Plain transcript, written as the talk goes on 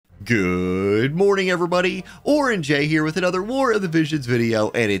Good morning, everybody. Orange J here with another War of the Visions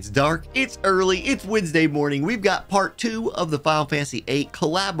video, and it's dark, it's early, it's Wednesday morning. We've got part 2 of the Final Fantasy VIII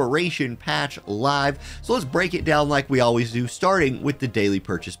collaboration patch live, so let's break it down like we always do, starting with the daily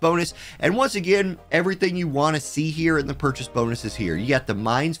purchase bonus. And once again, everything you want to see here in the purchase bonus is here. You got the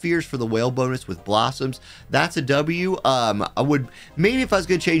Mind Spheres for the whale bonus with blossoms. That's a W. I would, maybe if I was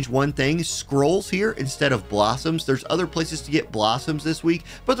going to change one thing, scrolls here instead of blossoms. There's other places to get blossoms this week,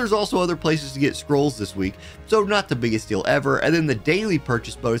 but there's also other places to get scrolls this week, so not the biggest deal ever. And then the daily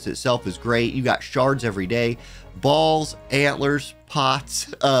purchase bonus itself is great. You got shards every day, balls, antlers,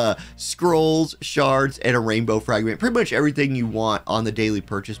 pots, scrolls, shards, and a rainbow fragment. Pretty much everything you want on the daily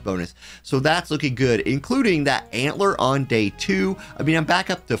purchase bonus. So that's looking good, including that antler on day 2. I mean, I'm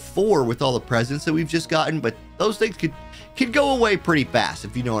back up to 4 with all the presents that we've just gotten, but those things could go away pretty fast,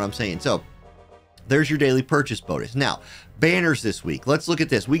 if you know what I'm saying. So there's your daily purchase bonus. Now, banners this week. Let's look at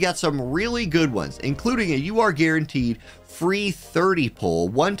this. We got some really good ones, including a You Are Guaranteed free 30 pull,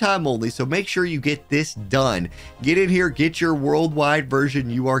 one time only. So make sure you get this done. Get in here, get your worldwide version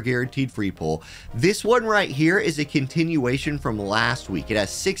You Are Guaranteed free pull. This one right here is a continuation from last week. It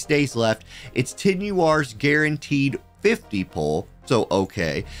has 6 days left. It's 10 URs guaranteed 50 pull. So,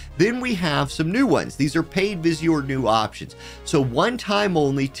 okay. Then we have some new ones. These are paid Visior new options. So one time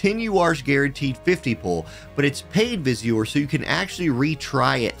only, 10 URs guaranteed 50 pull, but it's paid Visior, so you can actually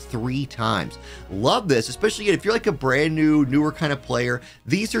retry it 3 times. Love this, especially if you're like a brand new, newer kind of player.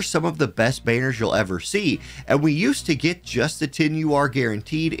 These are some of the best banners you'll ever see. And we used to get just the 10 UR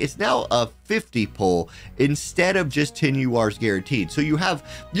guaranteed. It's now a 50 pull instead of just 10 URs guaranteed. So you're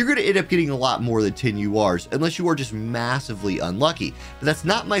going to end up getting a lot more than 10 URs unless you are just massively unlucky. But that's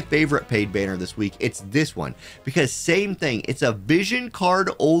not my favorite paid banner this week. It's this one, because same thing. It's a vision card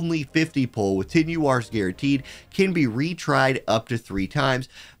only 50 pull with 10 URs guaranteed, can be retried up to 3 times.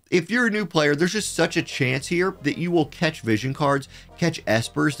 If you're a new player, there's just such a chance here that you will catch vision cards, catch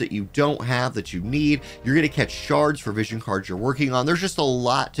espers that you don't have that you need. You're going to catch shards for vision cards you're working on. There's just a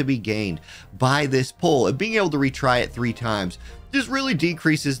lot to be gained by this pull, and being able to retry it 3 times just really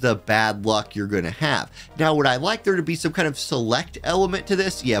decreases the bad luck you're going to have. Now, would I like there to be some kind of select element to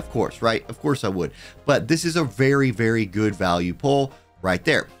this? Yeah, of course, right? Of course I would. But this is a very, very good value pull right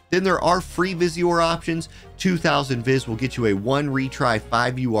there. Then there are free Visior options. 2,000 Viz will get you a 1 retry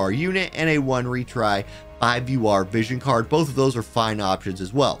 5 UR unit and a 1 retry 5 UR vision card. Both of those are fine options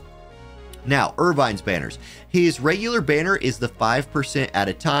as well. Now, Irvine's banners. His regular banner is the 5% at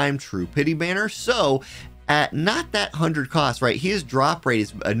a time true pity banner. So at not that 100 cost, right? His drop rate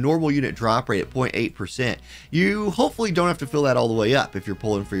is a normal unit drop rate at 0.8%. You hopefully don't have to fill that all the way up if you're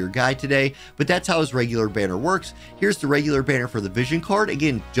pulling for your guy today, but that's how his regular banner works. Here's the regular banner for the vision card.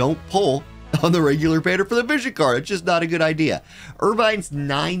 Again, don't pull on the regular banner for the vision card. It's just not a good idea. Irvine's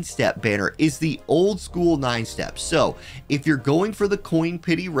 9-step banner is the old school 9-step. So if you're going for the coin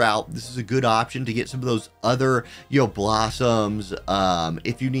pity route, this is a good option to get some of those other, blossoms.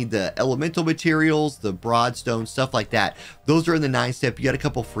 If you need the elemental materials, the broadstone, stuff like that, those are in the 9-step. You got a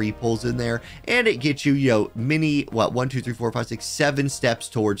couple free pulls in there, and it gets you, many, 1, 2, 3, 4, 5, 6, 7 steps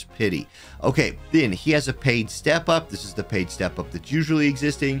towards pity. Okay, then he has a paid step up. This is the paid step up that's usually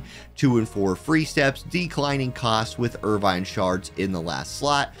existing. 2 and 4 free steps, declining cost with Irvine shards in the last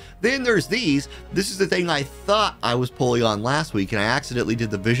slot. Then there's these. This is the thing I thought I was pulling on last week, and I accidentally did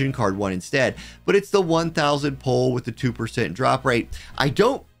the vision card one instead, but it's the 1,000 pull with the 2% drop rate. I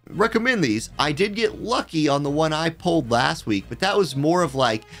don't recommend these. I did get lucky on the one I pulled last week, but that was more of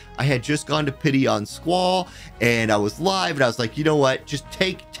like, I had just gone to pity on Squall and I was live, and I was like, you know what, just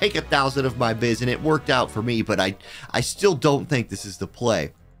take 1,000 of my Viz, and it worked out for me, but I still don't think this is the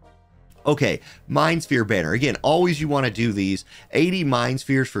play. Okay, Mind Sphere banner. Again, always you want to do these. 80 Mind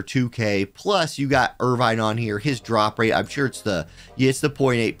Spheres for 2K, plus you got Irvine on here. His drop rate, I'm sure it's the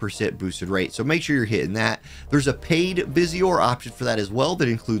 0.8% boosted rate, so make sure you're hitting that. There's a paid Visior option for that as well that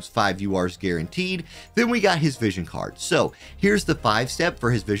includes 5 URs guaranteed. Then we got his vision card. So here's the 5-step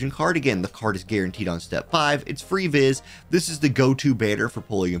for his vision card. Again, the card is guaranteed on step 5. It's free Viz. This is the go-to banner for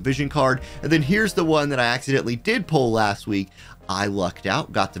pulling a vision card. And then here's the one that I accidentally did pull last week. I lucked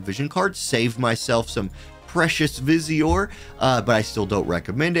out, got the vision card, saved myself some precious Visior, but I still don't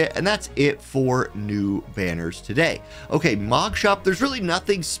recommend it. And that's it for new banners today. Okay, Mog Shop, there's really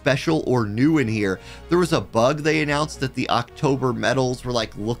nothing special or new in here. There was a bug. They announced that the October medals were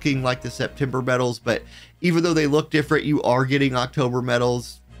like looking like the September medals, but even though they look different, you are getting October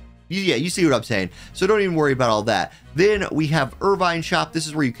medals. Yeah, you see what I'm saying. So don't even worry about all that. Then we have Irvine shop. This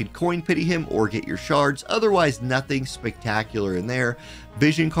is where you could coin pity him or get your shards. Otherwise, nothing spectacular in there.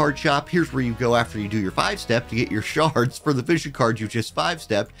 Vision card shop. Here's where you go after you do your 5-step to get your shards for the vision cards you just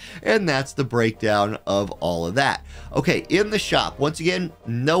 5-stepped. And that's the breakdown of all of that. Okay, in the shop, once again,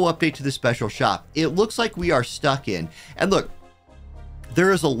 no update to the special shop. It looks like we are stuck in. And look,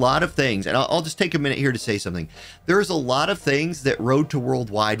 there is a lot of things, and I'll just take a minute here to say something. There is a lot of things that Road to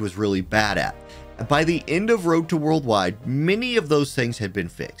Worldwide was really bad at. By the end of Road to Worldwide, many of those things had been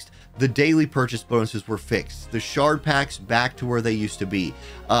fixed. The daily purchase bonuses were fixed. The shard packs back to where they used to be.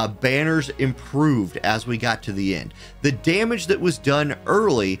 Banners improved as we got to the end. The damage that was done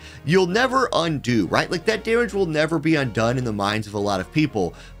early, you'll never undo, right? Like that damage will never be undone in the minds of a lot of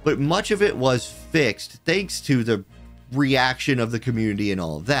people, but much of it was fixed thanks to the reaction of the community and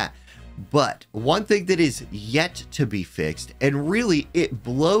all of that. But one thing that is yet to be fixed, and really it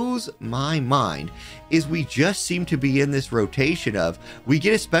blows my mind, is we just seem to be in this rotation of, we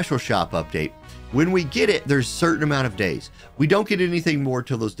get a special shop update. When we get it, there's a certain amount of days. We don't get anything more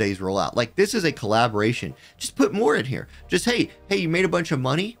till those days roll out. Like, this is a collaboration. Just put more in here. Just, hey, you made a bunch of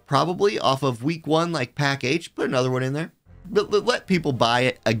money, probably off of week 1, like pack H, put another one in there. But let people buy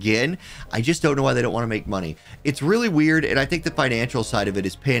it again. I just don't know why they don't want to make money. It's really weird, and I think the financial side of it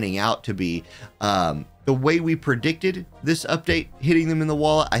is panning out to be the way we predicted this update hitting them in the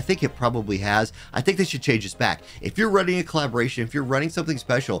wallet. I think it probably has. I think they should change this back. If you're running a collaboration, if you're running something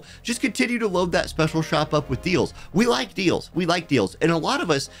special, just continue to load that special shop up with deals. We like deals. We like deals. And a lot of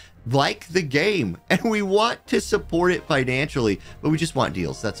us like the game and we want to support it financially, but we just want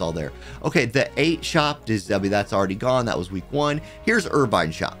deals. That's all there. Okay, the 8 shop is, that's already gone. That was week 1. Here's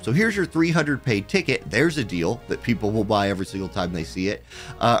Irvine shop. So here's your 300 paid ticket. There's a deal that people will buy every single time they see it.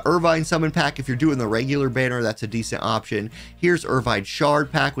 Irvine summon pack, if you're doing the regular banner, that's a decent option. Here's Irvine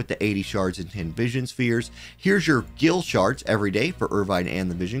shard pack with the 80 shards and 10 vision spheres. Here's your gil shards every day for Irvine and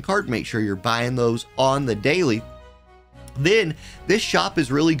the vision card. Make sure you're buying those on the daily. Then this shop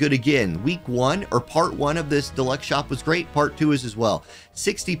is really good again. Week 1 or part 1 of this deluxe shop was great. Part 2 is as well.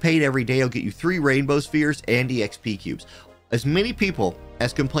 60 paid every day will get you 3 rainbow spheres and EXP cubes. As many people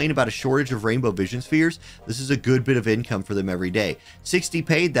as complain about a shortage of rainbow vision spheres, this is a good bit of income for them every day. 60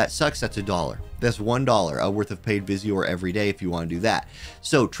 paid, that sucks. That's $1. That's $1 worth of paid Visior every day if you want to do that.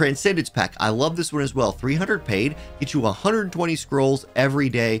 So Transcendence pack, I love this one as well. 300 paid, get you 120 scrolls every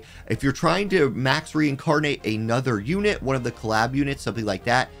day. If you're trying to max reincarnate another unit, one of the collab units, something like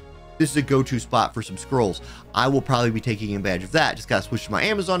that, this is a go-to spot for some scrolls. I will probably be taking advantage of that. Just got to switch to my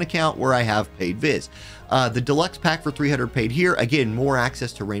Amazon account where I have paid Viz. The deluxe pack for 300 paid here. Again, more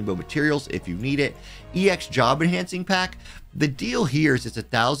access to rainbow materials if you need it. EX job enhancing pack. The deal here is it's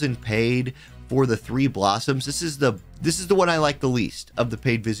 1,000 paid for the 3 blossoms. This is the one I like the least of the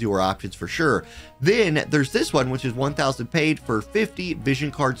paid Visior options for sure. Then there's this one, which is 1,000 paid for 50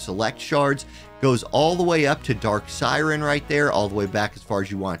 vision card select shards. Goes all the way up to Dark Siren right there, all the way back as far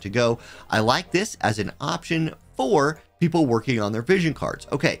as you want it to go. I like this as an option for people working on their vision cards.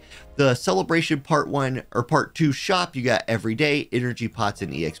 Okay, the celebration part 1 or part 2 shop, you got every day energy pots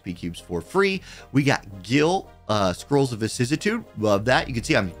and EXP cubes for free. We got Gil scrolls of vicissitude. Love that. You can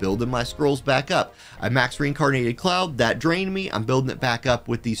see I'm building my scrolls back up. I max reincarnated cloud, that drained me. I'm building it back up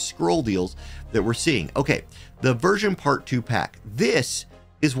with these scroll deals that we're seeing. Okay, the version part 2 pack. This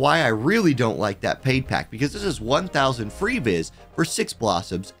is why I really don't like that paid pack, because this is 1,000 free viz for 6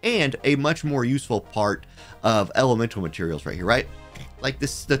 blossoms and a much more useful part of elemental materials right here, right? Like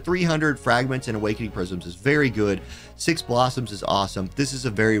this, the 300 fragments and awakening prisms is very good. 6 blossoms is awesome. This is a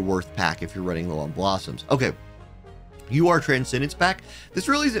very worth pack if you're running low on blossoms. Okay, UR Transcendence pack. This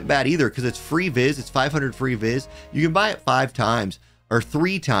really isn't bad either because it's free viz. It's 500 free viz. You can buy it 5 times. Or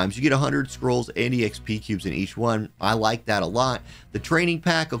 3 times. You get 100 scrolls and EXP cubes in each one. I like that a lot. The training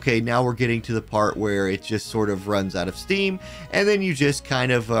pack, okay, now we're getting to the part where it just sort of runs out of steam, and then you just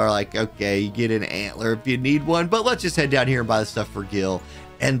kind of are like, okay, you get an antler if you need one, but let's just head down here and buy the stuff for Gil.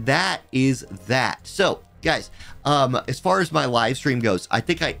 And that is that. So guys, as far as my live stream goes, I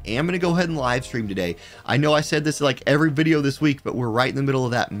think I am going to go ahead and live stream today. I know I said this like every video this week, but we're right in the middle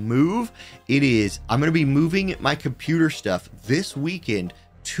of that move. I'm going to be moving my computer stuff this weekend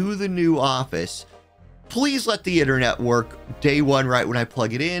to the new office. Please let the internet work day 1 right when I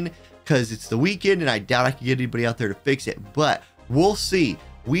plug it in, because it's the weekend and I doubt I can get anybody out there to fix it, but we'll see.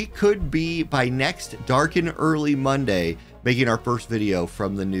 We could be by next dark and early Monday making our first video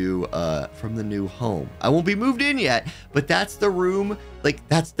from the new home. I won't be moved in yet, but that's the room. Like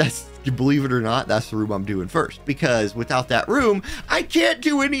that's believe it or not, that's the room I'm doing first, because without that room I can't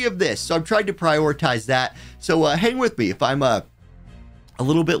do any of this. So I'm trying to prioritize that. So hang with me. If I'm a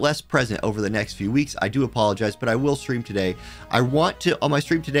little bit less present over the next few weeks. I do apologize, but I will stream today. I want to, on my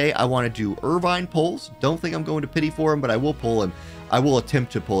stream today, I want to do Irvine polls. Don't think I'm going to pity for him, but I will pull him. I will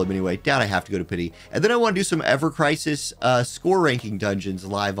attempt to pull him anyway. Doubt I have to go to pity. And then I want to do some Ever Crisis score ranking dungeons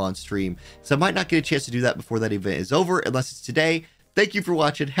live on stream. So I might not get a chance to do that before that event is over, unless it's today. Thank you for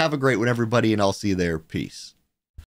watching. Have a great one, everybody, and I'll see you there. Peace.